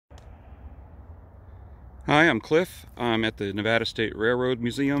Hi, I'm Cliff. I'm at the Nevada State Railroad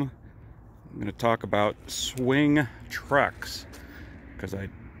Museum. I'm going to talk about swing trucks because I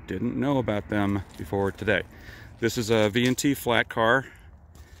didn't know about them before today. This is a V&T flat car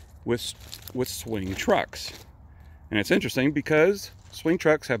with swing trucks. And it's interesting because swing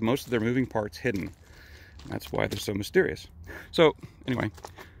trucks have most of their moving parts hidden. That's why they're so mysterious. So anyway,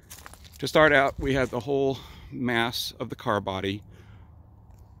 to start out, we have the whole mass of the car body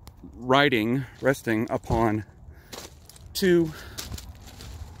resting upon two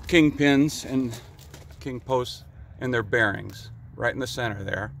kingpins and king posts and their bearings right in the center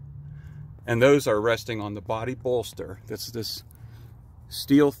there, and those are resting on the body bolster. That's this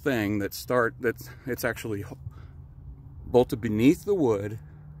steel thing that's it's actually bolted beneath the wood,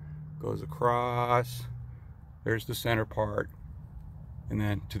 goes across, there's the center part, and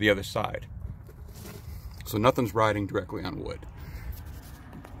then to the other side, so nothing's riding directly on wood.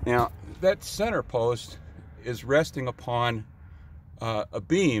 Now, that center post is resting upon a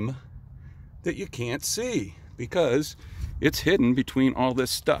beam that you can't see because it's hidden between all this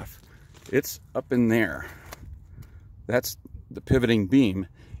stuff. It's up in there. That's the pivoting beam,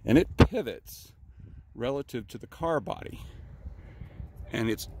 and it pivots relative to the car body. And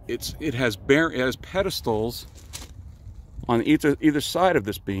it has pedestals on either side of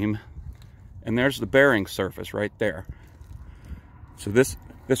this beam, and there's the bearing surface right there. So this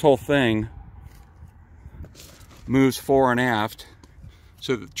whole thing moves fore and aft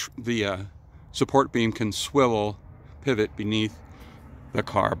so that the support beam can pivot beneath the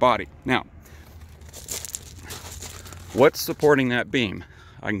car body. Now, what's supporting that beam?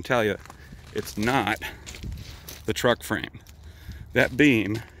 I can tell you, it's not the truck frame. That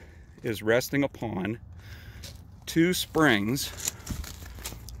beam is resting upon two springs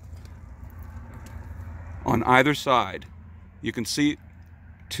on either side. You can see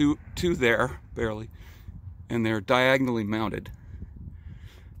two there, barely, and they're diagonally mounted.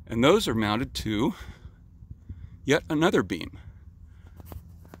 And those are mounted to yet another beam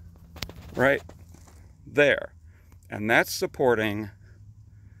right there. And that's supporting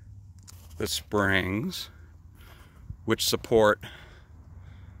the springs which support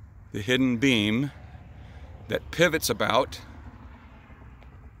the hidden beam that pivots about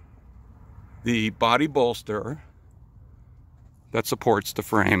the body bolster that supports the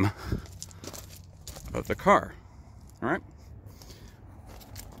frame of the car. All right.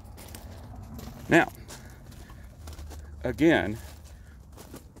 Now, again,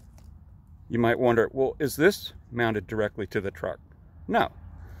 you might wonder, well, is this mounted directly to the truck? No.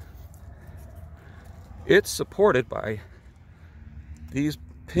 It's supported by these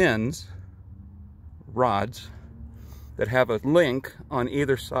pins, rods, that have a link on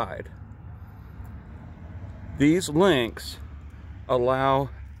either side. These links allow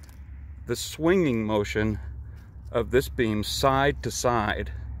the swinging motion of this beam side to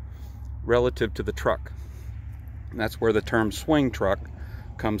side relative to the truck. And that's where the term swing truck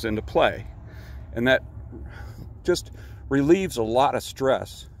comes into play. And that just relieves a lot of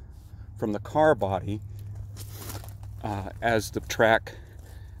stress from the car body as the track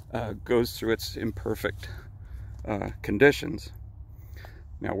goes through its imperfect conditions.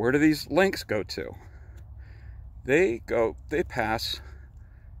 Now, where do these links go to? They pass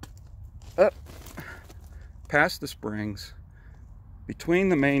up past the springs, between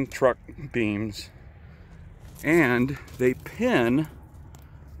the main truck beams, and they pin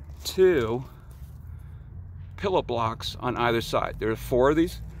two pillow blocks on either side. There are four of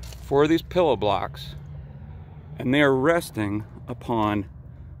these pillow blocks, and they are resting upon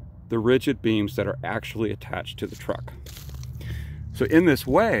the rigid beams that are actually attached to the truck. So in this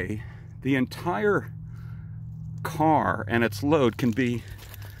way, the entire car and its load can be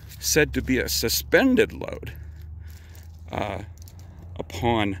said to be a suspended load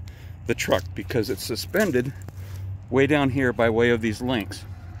upon the truck, because it's suspended way down here by way of these links.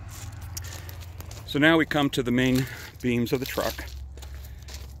 So now we come to the main beams of the truck,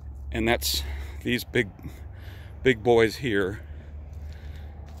 and that's these big boys here,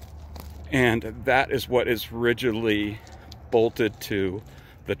 and that is what is rigidly bolted to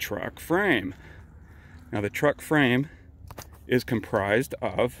the truck frame. Now, the truck frame is comprised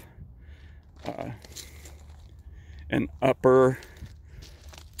of an upper,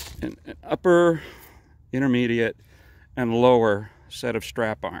 intermediate, and lower set of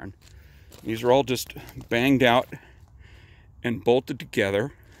strap iron. These are all just banged out and bolted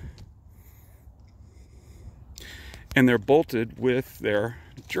together, and they're bolted with their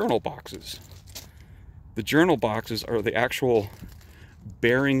journal boxes. The journal boxes are the actual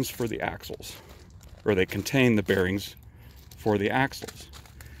bearings for the axles, or they contain the bearings for the axles.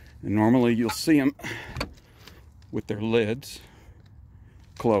 And normally you'll see them with their lids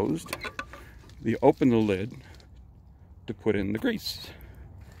closed. You open the lid to put in the grease.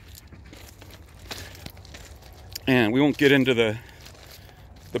 And we won't get into the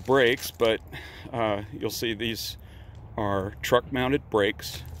brakes, but you'll see these are truck mounted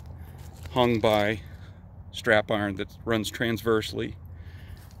brakes hung by strap iron that runs transversely,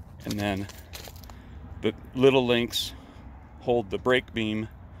 and then the little links hold the brake beam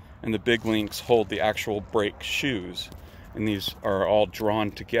and the big links hold the actual brake shoes, and these are all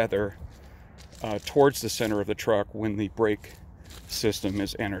drawn together towards the center of the truck when the brake system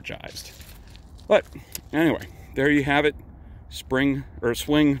is energized. But anyway, there you have it. Swing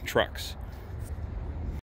trucks.